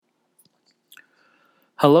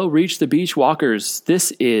Hello, Reach the Beach Walkers.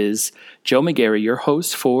 This is Joe McGarry, your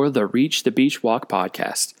host for the Reach the Beach Walk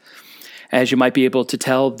podcast. As you might be able to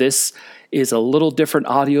tell, this is a little different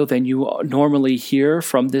audio than you normally hear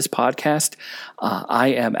from this podcast. I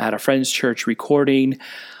am at a friend's church recording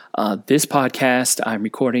this podcast. I'm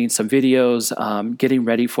recording some videos, getting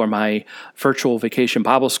ready for my virtual vacation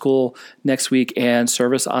Bible school next week and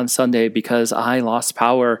service on Sunday because I lost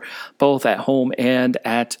power both at home and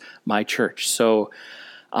at my church. So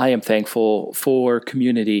I am thankful for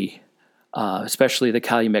community, especially the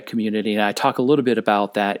Calumet community, and I talk a little bit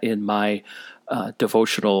about that in my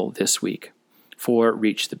devotional this week for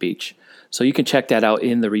Reach the Beach. So you can check that out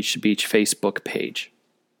in the Reach the Beach Facebook page.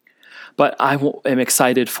 But I am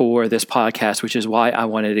excited for this podcast, which is why I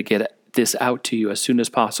wanted to get this out to you as soon as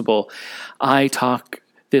possible. I talk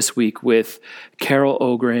this week with Carol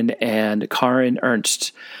Ogren and Karen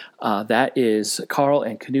Ernst. That is Carl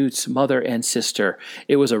and Knut's mother and sister.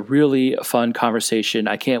 It was a really fun conversation.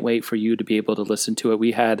 I can't wait for you to be able to listen to it.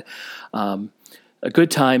 We had a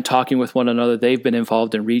good time talking with one another. They've been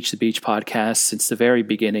involved in Reach the Beach podcast since the very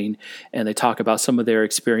beginning, and they talk about some of their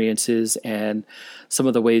experiences and some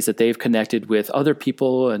of the ways that they've connected with other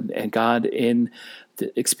people and God in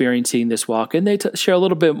experiencing this walk. And they share a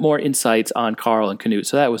little bit more insights on Carl and Knut.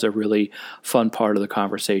 So that was a really fun part of the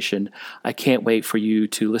conversation. I can't wait for you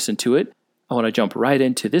to listen to it. I want to jump right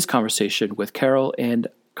into this conversation with Carol and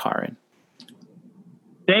Karen.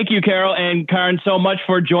 Thank you, Carol and Karen, so much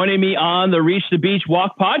for joining me on the Reach the Beach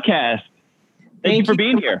Walk podcast. Thank you for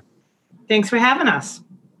being here. Thanks for having us.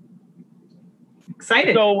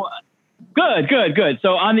 Excited. So, good.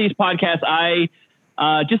 So on these podcasts, I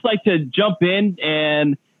just like to jump in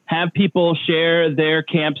and have people share their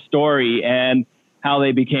camp story and how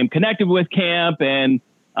they became connected with camp and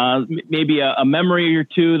maybe a memory or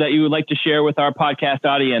two that you would like to share with our podcast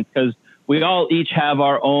audience, because we all each have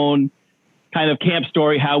our own kind of camp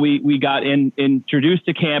story, how we got introduced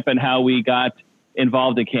to camp and how we got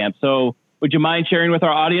involved in camp. So would you mind sharing with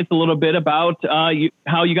our audience a little bit about how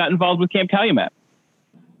you got involved with Camp Calumet?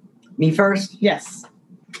 Me first? Yes.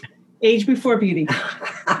 Age before beauty.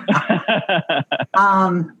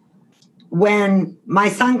 When my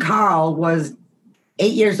son Carl was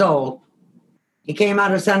 8 years old, he came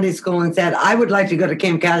out of Sunday school and said, I would like to go to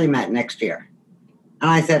Camp Calumet next year. And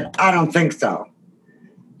I said, I don't think so.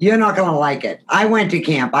 You're not going to like it. I went to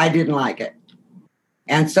camp. I didn't like it.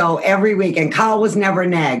 And so every week, and Carl was never a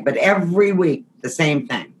nag, but every week, the same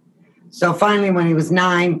thing. So finally, when he was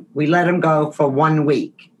 9, we let him go for 1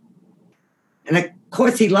 week. And of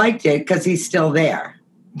course, he liked it because he's still there.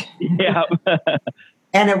 Yeah.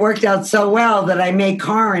 And it worked out so well that I made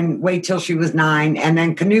Karen wait till she was 9 and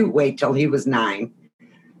then Knut wait till he was 9.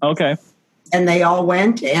 Okay. And they all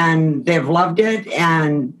went and they've loved it.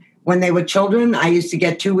 And when they were children, I used to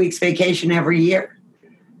get 2 weeks vacation every year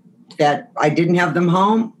that I didn't have them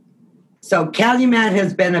home. So Calumet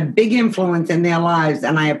has been a big influence in their lives,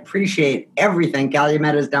 and I appreciate everything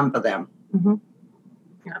Calumet has done for them. Mm-hmm.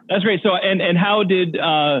 Yeah. That's great. So, and how did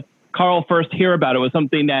Carl first hear about it? Was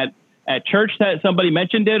something that at church that somebody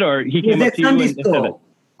mentioned it, or he came up to Sunday you? School.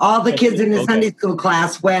 All the kids in the Sunday school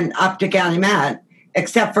class went up to Calumet,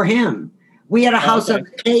 except for him. We had a house of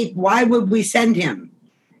cake. Why would we send him?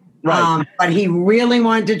 Right. But he really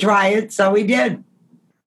wanted to try it, so he did.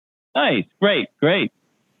 Nice. Great.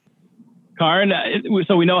 Karen,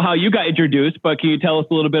 so we know how you got introduced, but can you tell us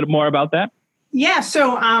a little bit more about that? Yeah.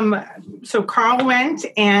 So Carl went,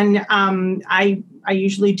 and I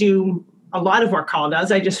usually do a lot of what Carl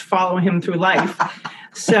does. I just follow him through life.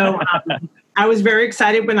 So I was very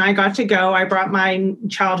excited when I got to go. I brought my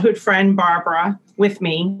childhood friend, Barbara, with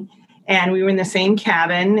me. And we were in the same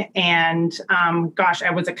cabin, and I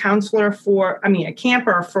was a camper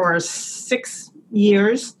for 6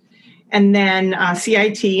 years, and then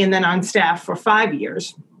CIT, and then on staff for 5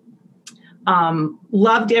 years.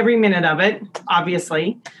 Loved every minute of it,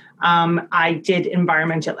 obviously. I did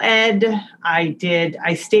environmental ed. I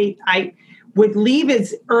would leave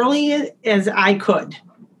as early as I could,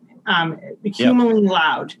 humanly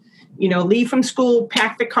loud. Leave from school,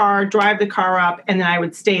 pack the car, drive the car up, and then I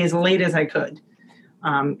would stay as late as I could.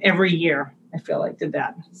 Every year, I feel like did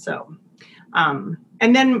that. So, and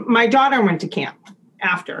then my daughter went to camp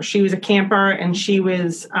after. She was a camper, and she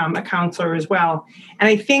was a counselor as well. And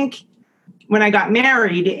I think when I got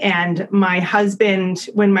married and my husband,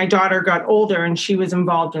 when my daughter got older and she was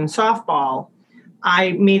involved in softball,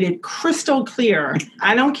 I made it crystal clear.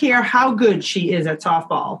 I don't care how good she is at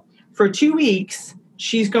softball. For 2 weeks,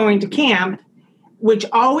 she's going to camp, which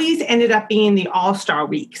always ended up being the all-star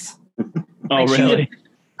weeks. Oh, really?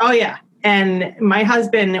 Oh, yeah. And my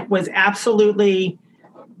husband was absolutely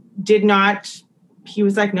did not. He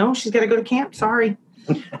was like, "No, she's got to go to camp. Sorry."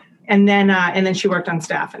 and then she worked on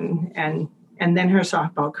staff, and then her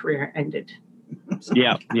softball career ended. So.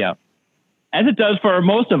 Yeah. As it does for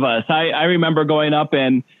most of us. I remember going up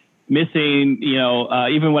and missing,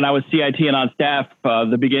 even when I was CIT and on staff,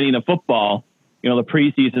 the beginning of football, the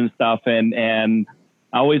preseason stuff. And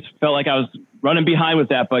I always felt like I was running behind with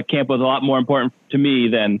that, but camp was a lot more important to me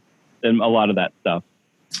than a lot of that stuff.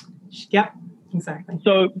 Yep, exactly.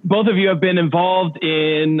 So both of you have been involved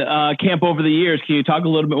in camp over the years. Can you talk a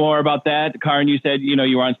little bit more about that? Karin, you said, you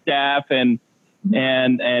were on staff and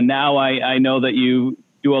now I know that you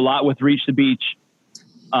do a lot with Reach the Beach,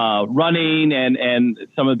 running and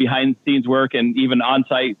some of the behind the scenes work and even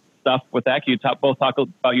on-site stuff with that. Can you both talk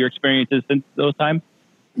about your experiences since those times?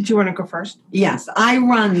 Do you want to go first? Yes, I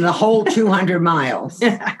run the whole 200 miles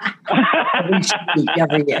every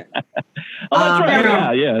year. Oh, that's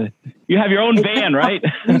right. Yeah. You have your own van, right?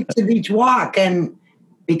 Reach the Beach Walk, and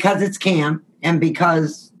because it's camp and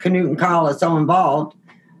because Canute and Carl are so involved,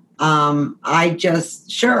 I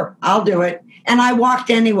just, sure, I'll do it. And I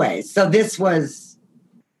walked anyway. So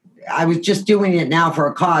I was just doing it now for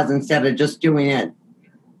a cause instead of just doing it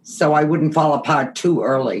so I wouldn't fall apart too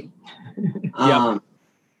early. Yep.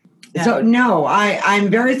 So, no, I'm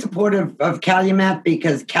very supportive of Calumet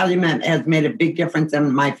because Calumet has made a big difference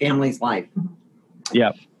in my family's life.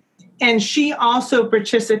 Yeah. And she also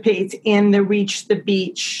participates in the Reach the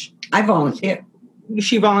Beach. I volunteer.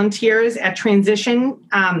 She volunteers at Transition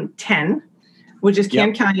 10. Which is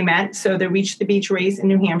Camp Calumet. So the Reach the Beach race in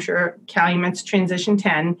New Hampshire, Calumet's Transition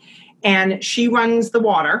 10. And she runs the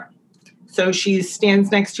water. So she stands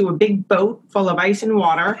next to a big boat full of ice and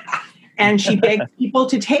water. And she begs people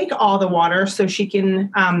to take all the water so she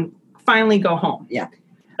can finally go home. Yeah.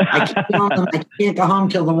 I can't go home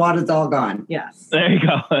till the water's all gone. Yes. There you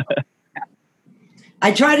go.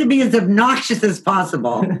 I try to be as obnoxious as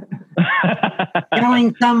possible.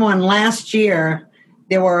 Telling someone last year,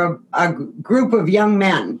 there were a group of young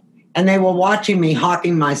men, and they were watching me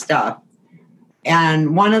hawking my stuff.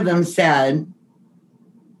 And one of them said,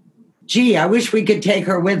 "Gee, I wish we could take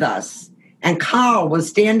her with us." And Carl was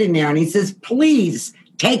standing there, and he says, "Please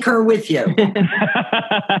take her with you."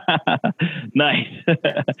 Nice.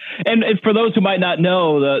 And for those who might not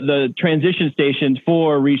know, the transition stations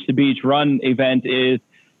for Reach the Beach Run event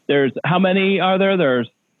there's how many are there? There's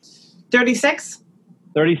 36.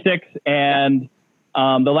 36, and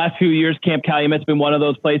the last few years, Camp Calumet's been one of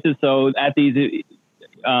those places. So at these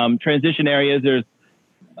transition areas, there's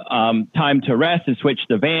time to rest and switch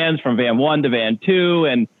the vans from van 1 to van 2.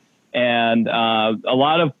 And a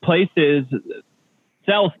lot of places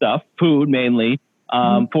sell stuff, food mainly,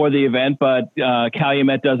 for the event. But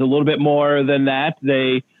Calumet does a little bit more than that.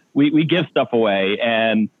 We give stuff away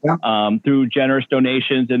and through generous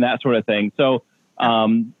donations and that sort of thing. So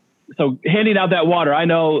handing out that water, I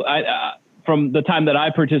know from the time that I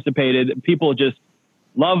participated, people just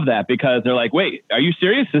love that because they're like, "Wait, are you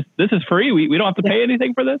serious? This is free? We don't have to pay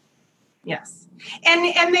anything for this?" Yes.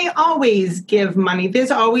 And they always give money. There's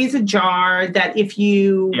always a jar that if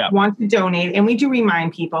you want to donate, and we do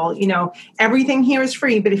remind people, everything here is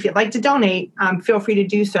free, but if you'd like to donate, feel free to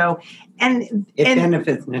do so. And it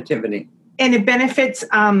benefits Nativity. And it benefits,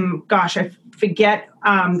 I forget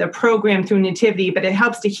the program through Nativity, but it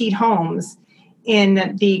helps to heat homes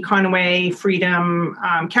in the Conway, Freedom,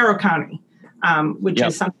 Carroll County, which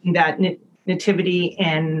is something that Nativity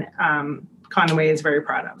and Conway is very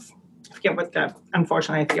proud of.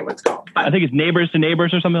 Unfortunately, I forget what it's called. But I think it's Neighbors to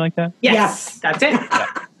Neighbors or something like that. Yes. That's it.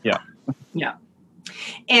 Yeah.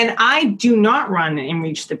 And I do not run in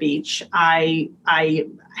Reach the Beach. I'm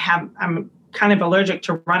kind of allergic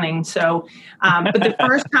to running. So, but the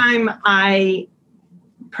first time I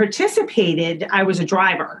participated, I was a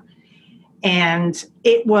driver, and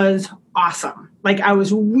it was awesome. Like, I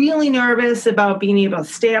was really nervous about being able to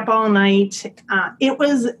stay up all night. It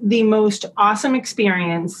was the most awesome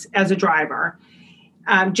experience as a driver.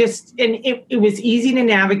 It was easy to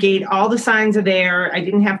navigate. All the signs are there. I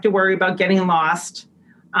didn't have to worry about getting lost.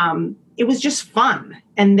 It was just fun.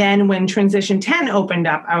 And then when Transition 10 opened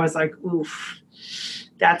up, I was like, oof,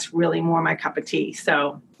 that's really more my cup of tea.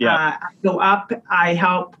 So I go up, I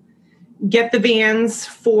help get the vans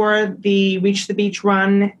for the Reach the Beach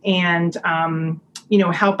run and,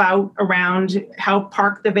 help out around, help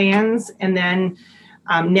park the vans, and then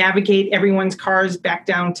navigate everyone's cars back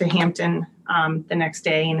down to Hampton the next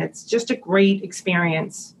day. And it's just a great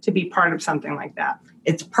experience to be part of something like that.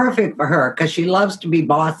 It's perfect for her because she loves to be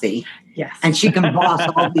bossy. Yes. And she can boss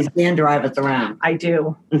all these van drivers around. I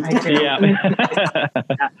do. Yeah.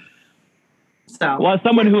 So, well, as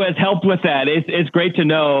someone who has helped with that, it's great to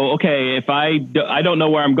know, okay, if I don't know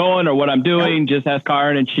where I'm going or what I'm doing, just ask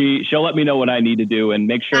Karen and she'll let me know what I need to do and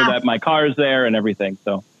make sure that my car is there and everything.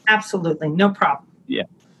 So absolutely. No problem. Yeah.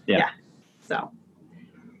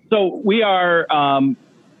 So we are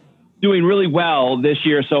doing really well this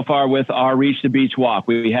year so far with our Reach the Beach walk.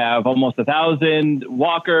 We have almost 1,000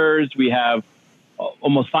 walkers. We have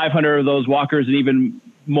almost 500 of those walkers and even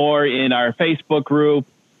more in our Facebook group.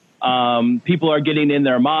 People are getting in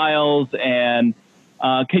their miles. And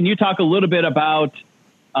can you talk a little bit about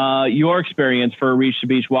your experience for Reach the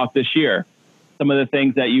Beach walk this year? Some of the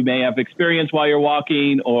things that you may have experienced while you're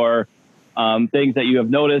walking, or things that you have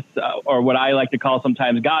noticed, or what I like to call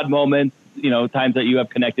sometimes God moments, times that you have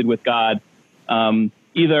connected with God,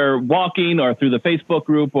 either walking or through the Facebook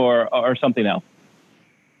group or something else.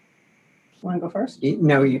 Want to go first?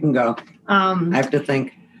 No, you can go. I have to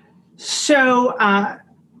think. So,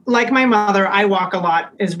 like my mother, I walk a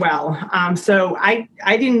lot as well. So I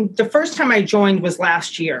didn't, the first time I joined was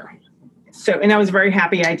last year. And I was very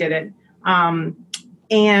happy I did it.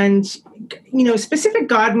 And, specific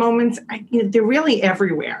God moments, they're really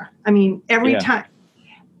everywhere. I mean, every time.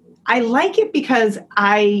 I like it because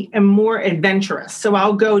I am more adventurous. So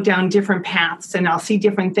I'll go down different paths and I'll see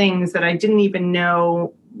different things that I didn't even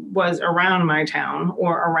know was around my town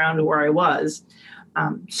or around where I was.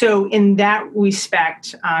 So in that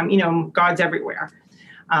respect, God's everywhere.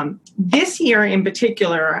 This year in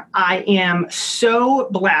particular, I am so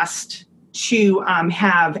blessed to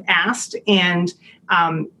have asked and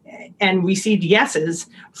received yeses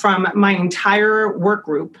from my entire work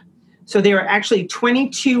group. So there are actually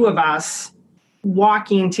 22 of us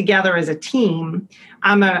walking together as a team.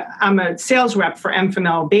 I'm a sales rep for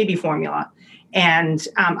Enfamil baby formula, and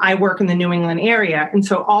I work in the New England area. And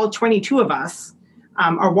so all 22 of us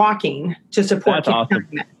are walking to support. That's awesome.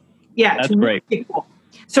 Yeah, that's great. Really cool.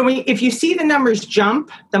 So if you see the numbers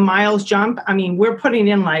jump, the miles jump, I mean, we're putting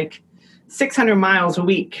in like 600 miles a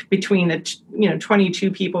week between the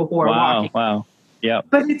 22 people who are walking. Wow. Yeah.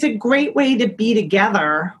 But it's a great way to be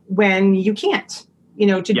together when you can't,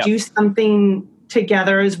 do something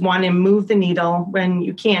together as one and move the needle when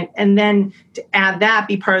you can't. And then to add that,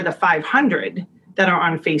 be part of the 500 that are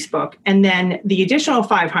on Facebook. And then the additional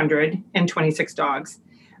 526 dogs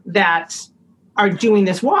that are doing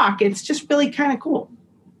this walk. It's just really kind of cool.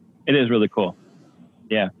 It is really cool.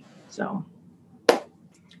 Yeah. So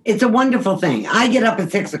it's a wonderful thing. I get up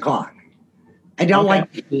at 6 o'clock. I don't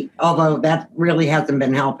like to eat, although that really hasn't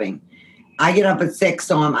been helping. I get up at 6,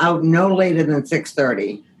 so I'm out no later than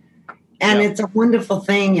 6:30. And it's a wonderful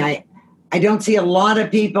thing. I don't see a lot of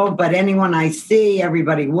people, but anyone I see,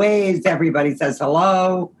 everybody waves, everybody says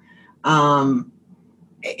hello.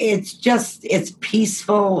 It's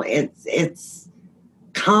peaceful. It's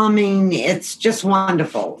calming. It's just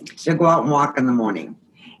wonderful to go out and walk in the morning.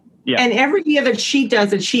 Yeah. And every year that she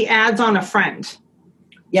does it, she adds on a friend.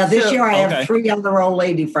 Yeah, this year I have 3 other old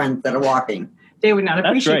lady friends that are walking. They would not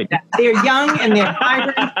appreciate that. They're young and they're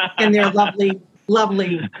vibrant and they're lovely,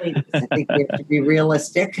 lovely ladies. I think we have to be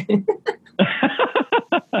realistic.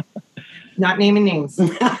 Not naming names.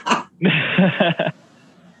 No,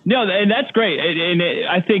 and that's great. And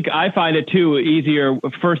I think I find it too easier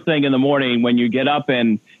first thing in the morning when you get up,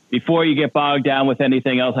 and before you get bogged down with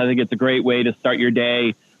anything else. I think it's a great way to start your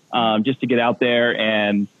day, just to get out there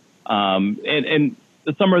and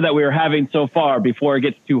the summer that we were having so far before it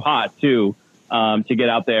gets too hot too, to get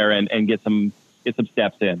out there and get some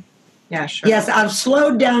steps in. Yeah, sure. Yes, I've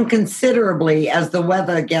slowed down considerably as the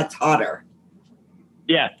weather gets hotter.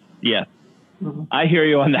 Yes. Mm-hmm. I hear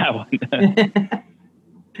you on that one.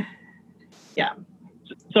 Yeah.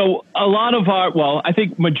 So a lot of I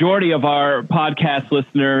think majority of our podcast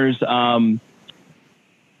listeners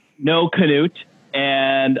know Canute,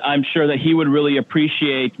 and I'm sure that he would really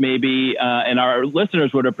appreciate maybe, and our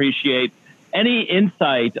listeners would appreciate any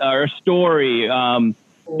insight or story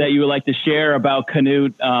that you would like to share about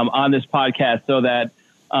Canute on this podcast, so that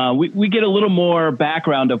we get a little more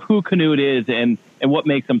background of who Canute is and what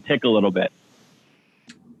makes him tick a little bit.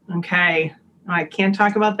 Okay. I can't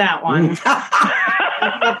talk about that one.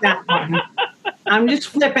 I'm just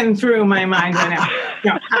flipping through my mind right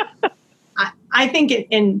now. I think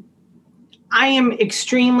I am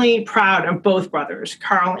extremely proud of both brothers,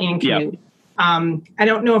 Carl and Canute. Yep. I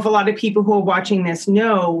don't know if a lot of people who are watching this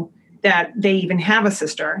know that they even have a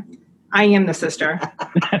sister. I am the sister,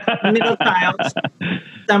 middle child.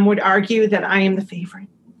 Some would argue that I am the favorite.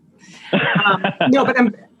 No, but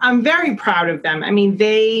I'm very proud of them. I mean,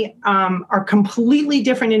 they are completely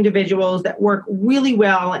different individuals that work really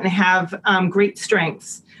well and have great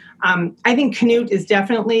strengths. I think Knut is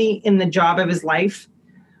definitely in the job of his life.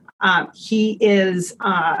 He is,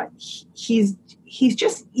 he's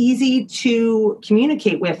just easy to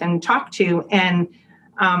communicate with and talk to, and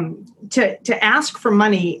to ask for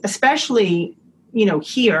money, especially,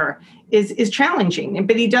 here, is challenging,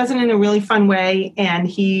 but he does it in a really fun way. And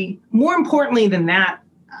he, more importantly than that,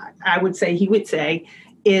 he would say,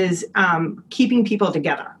 is keeping people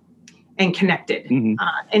together and connected. Mm-hmm.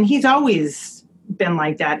 And he's always been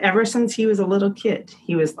like that. Ever since he was a little kid,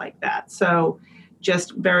 he was like that. So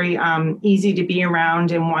just very easy to be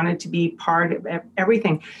around and wanted to be part of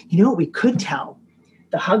everything. You know what we could tell?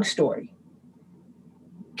 The hug story.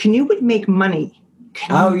 Canute would make money.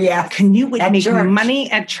 Canute would make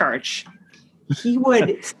money at church. He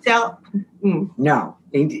would sell. No,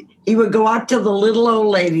 he would go out to the little old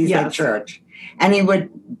ladies at church, and he would,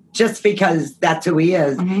 just because that's who he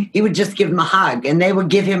is, he would just give them a hug, and they would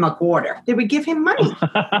give him a quarter. They would give him money.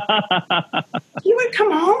 He would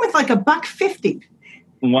come home with like $1.50.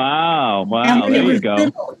 Wow. There you go.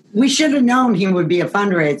 Little, we should have known he would be a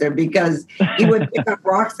fundraiser, because he would pick up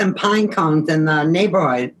rocks and pine cones in the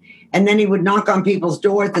neighborhood, and then he would knock on people's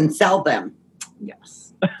doors and sell them.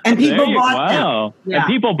 Yes. And people bought them. Yeah. And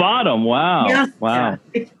people bought them. Wow. Yes. Wow.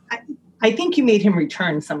 Yeah. I think you made him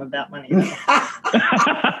return some of that money.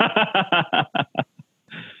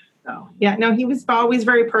 So, he was always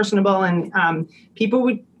very personable, and people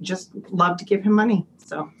would just love to give him money.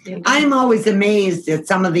 So I'm always amazed at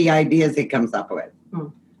some of the ideas he comes up with.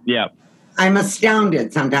 Yeah. I'm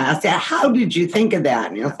astounded sometimes. I say, how did you think of that?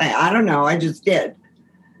 And he'll say, I don't know, I just did.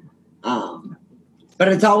 But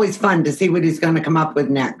it's always fun to see what he's going to come up with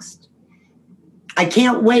next. I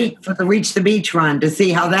can't wait for the Reach the Beach run to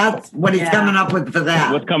see what he's coming up with for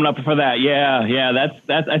that. What's coming up for that? Yeah.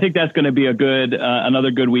 That's. I think that's going to be a good,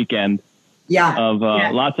 another good weekend. Yeah. Of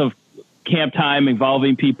lots of camp time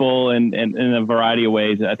involving people and in a variety of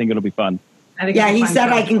ways. I think it'll be fun. Yeah, he said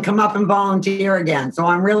I can come up and volunteer again, so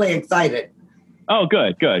I'm really excited. Oh,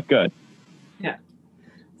 good. Yeah.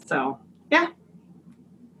 So, yeah.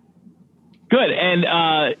 Good.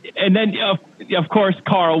 And then, of course,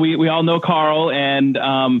 Carl, we all know Carl. And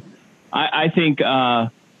I think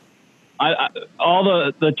all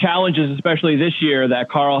the challenges, especially this year, that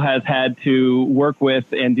Carl has had to work with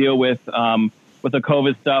and deal with the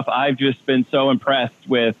COVID stuff, I've just been so impressed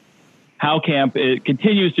with how camp it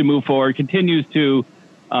continues to move forward, continues to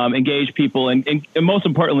engage people, and most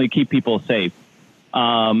importantly, keep people safe.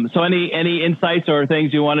 So any insights or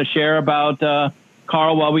things you want to share about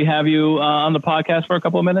Carl while we have you on the podcast for a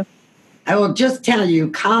couple of minutes? I will just tell you,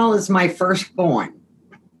 Carl is my firstborn.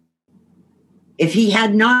 If he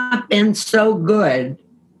had not been so good,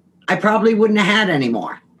 I probably wouldn't have had any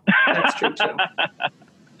more. That's true, too.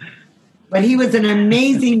 But he was an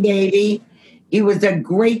amazing baby. He was a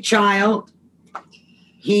great child.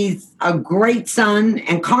 He's a great son.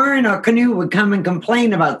 And Karin or Canute would come and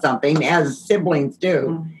complain about something, as siblings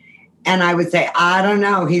do. And I would say, I don't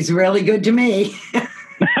know. He's really good to me.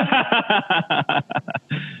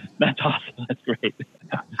 That's awesome. That's great.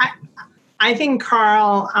 I think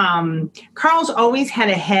Carl's always had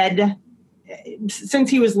a head. Since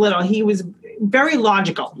he was little, he was very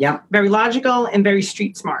logical. Yep. Very logical and very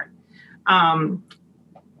street smart.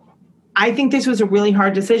 I think this was a really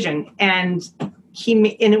hard decision, and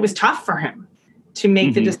it was tough for him to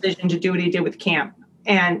make the decision to do what he did with camp.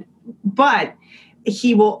 But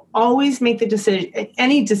he will always make the decision.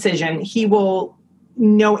 Any decision, he will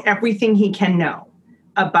know everything he can know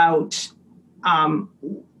about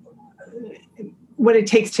what it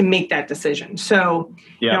takes to make that decision. So,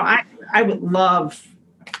 I would love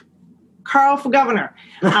Carl for governor.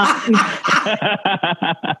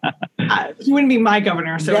 He wouldn't be my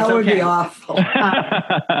governor, so that it's would okay. be awful.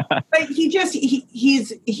 But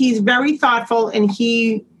he's very thoughtful, and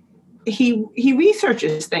he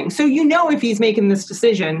researches things. So if he's making this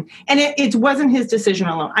decision, and it wasn't his decision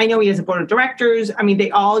alone. I know he has a board of directors. I mean,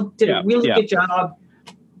 they all did a really good job,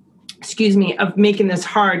 of making this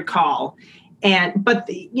hard call. But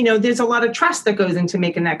there's a lot of trust that goes into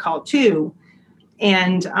making that call too.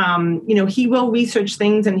 And, he will research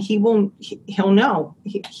things, and he'll know.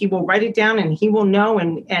 He will write it down, and he will know,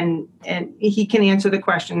 and he can answer the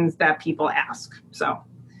questions that people ask. So,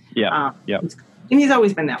 and he's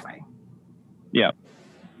always been that way. Yeah.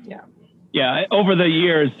 Over the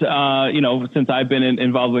years, since I've been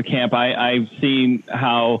involved with camp, I've seen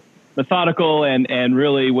how methodical and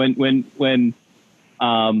really when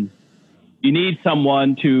you need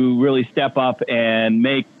someone to really step up and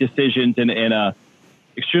make decisions in a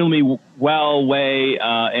extremely well way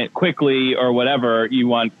and quickly or whatever, you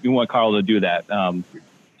want Carl to do that. So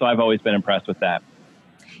I've always been impressed with that.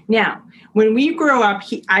 Now, when we grew up,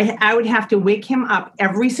 I would have to wake him up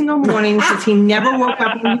every single morning since he never woke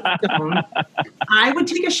up on his own. I would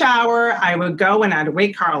take a shower, I would go, and I'd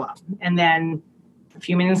wake Carl up. And then a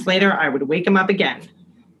few minutes later, I would wake him up again.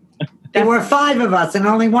 There were 5 of us and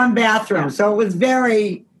only one bathroom, so it was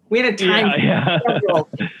very... We had a time.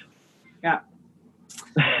 Yeah.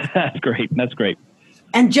 That's great. That's great.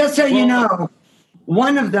 And just so you know,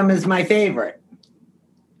 one of them is my favorite.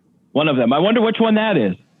 One of them. I wonder which one that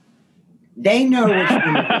is. They know which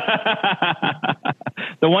one.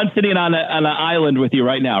 The one sitting on an island with you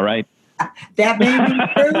right now, right? That may be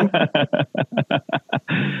true.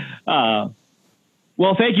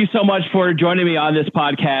 Well, thank you so much for joining me on this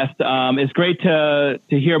podcast. It's great to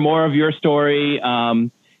hear more of your story,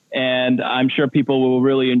 and I'm sure people will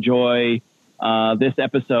really enjoy this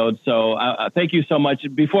episode. So thank you so much.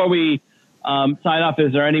 Before we sign off,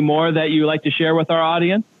 is there any more that you'd like to share with our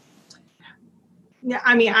audience? Yeah,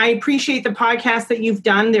 I mean, I appreciate the podcast that you've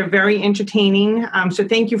done. They're very entertaining. So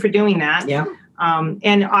thank you for doing that. Yeah.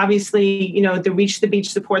 And obviously, you know, the Reach the Beach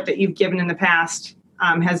support that you've given in the past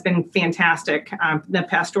has been fantastic, the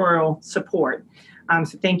pastoral support.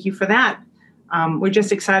 So thank you for that. We're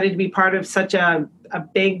just excited to be part of such a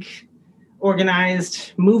big,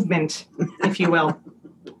 organized movement, if you will.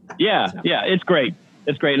 Yeah, it's great.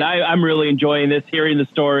 It's great. And I'm really enjoying this, hearing the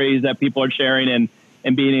stories that people are sharing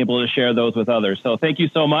and being able to share those with others. So thank you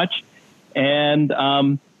so much. And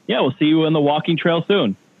we'll see you on the walking trail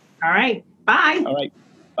soon. All right. Bye. All right.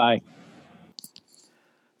 Bye.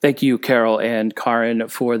 Thank you, Carol and Karin,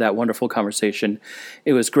 for that wonderful conversation.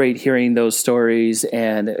 It was great hearing those stories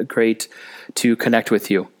and great to connect with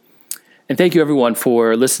you. And thank you, everyone,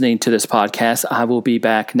 for listening to this podcast. I will be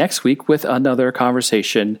back next week with another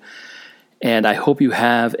conversation, and I hope you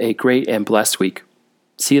have a great and blessed week.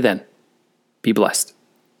 See you then. Be blessed.